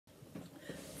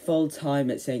full time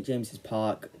at St James's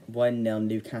Park, 1-0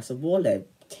 Newcastle. What a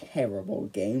terrible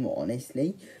game,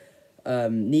 honestly.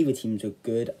 Neither teams were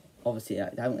good. Obviously,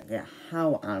 I don't get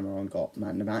how Almiron got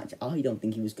man of the match. I don't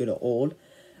think he was good at all.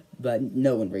 But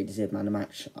no one really deserved man of the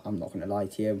match. I'm not going to lie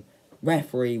to you.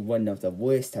 Referee, one of the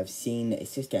worst I've seen.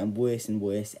 It's just getting worse and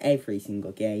worse every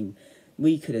single game.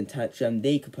 We couldn't touch them.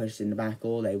 They could push us in the back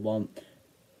all they want.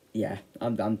 Yeah,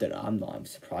 I'm not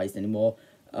surprised anymore.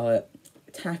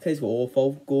 Attackers were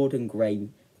awful. Gordon, Gray,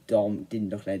 Dom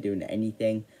didn't look like doing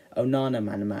anything. Onana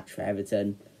man of the match for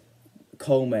Everton.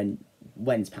 Coleman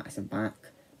went passing back.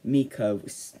 Miko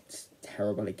was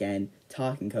terrible again.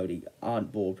 Tark and Cody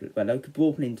aren't ball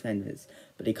playing defenders,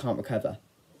 but they can't recover.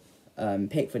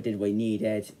 Pickford did what he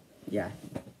needed. Yeah,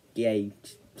 Gay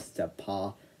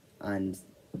subpar, and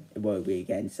it won't be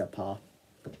again subpar.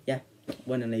 Yeah,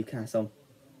 1-0 Newcastle.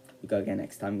 We go again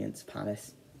next time against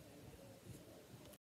Palace.